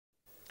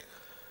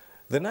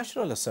The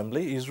National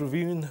Assembly is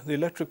reviewing the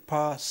Electric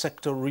Power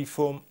Sector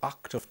Reform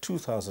Act of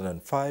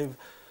 2005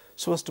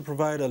 so as to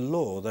provide a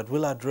law that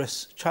will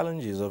address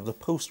challenges of the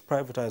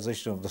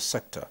post-privatization of the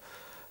sector.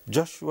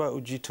 Joshua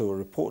Ojito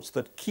reports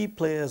that key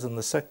players in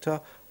the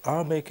sector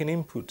are making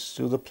inputs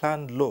to the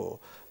planned law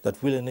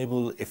that will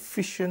enable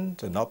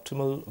efficient and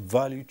optimal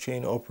value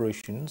chain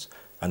operations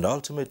and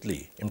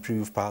ultimately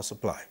improve power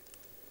supply.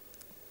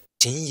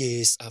 10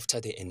 years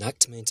after the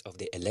enactment of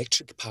the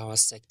Electric Power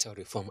Sector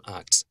Reform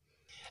Act,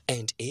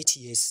 and 8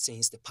 years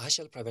since the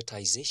partial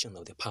privatization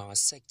of the power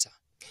sector,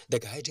 the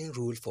guiding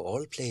rule for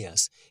all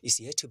players is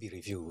yet to be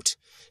reviewed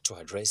to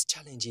address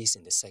challenges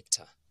in the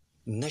sector.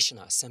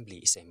 National Assembly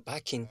is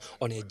embarking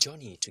on a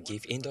journey to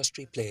give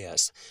industry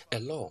players a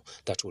law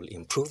that will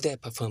improve their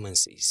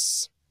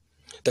performances.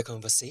 The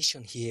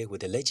conversation here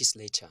with the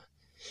legislature,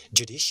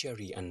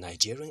 Judiciary and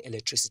Nigerian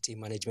Electricity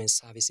Management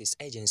Services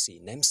Agency,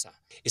 NEMSA,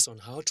 is on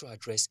how to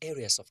address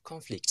areas of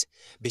conflict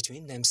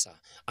between NEMSA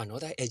and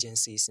other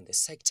agencies in the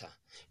sector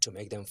to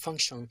make them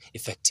function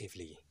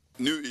effectively.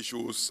 New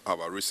issues have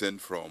arisen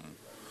from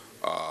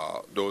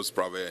those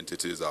private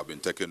entities that have been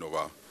taken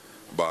over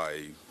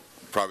by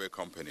private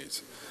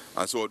companies.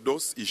 And so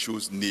those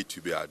issues need to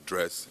be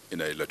addressed in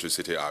the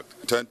Electricity Act.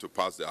 We intend to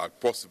pass the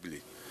Act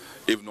possibly,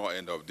 if not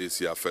end of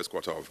this year, first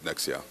quarter of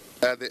next year.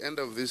 At the end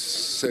of this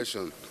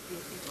session,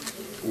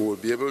 we will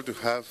be able to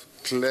have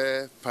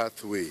clear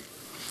pathway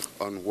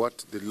on what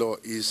the law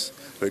is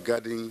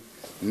regarding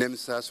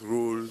NEMSA's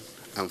role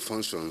and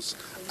functions,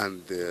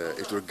 and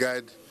it will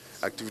guide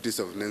activities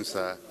of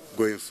NEMSA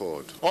going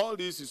forward. All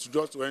this is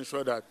just to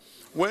ensure that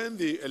when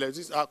the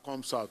Electricity Act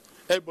comes out,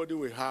 everybody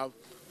will have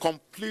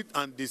complete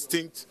and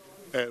distinct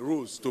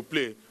rules to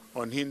play,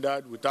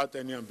 unhindered, without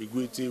any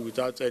ambiguity,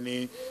 without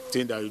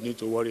anything that you need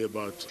to worry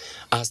about.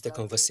 As the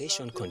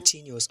conversation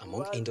continues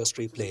among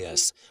industry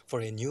players for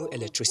a new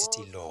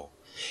electricity law,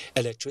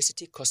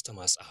 electricity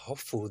customers are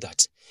hopeful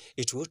that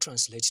it will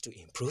translate to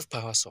improved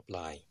power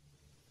supply.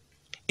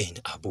 In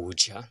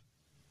Abuja,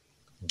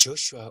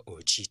 Joshua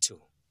Ojito,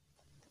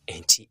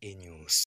 NTA News.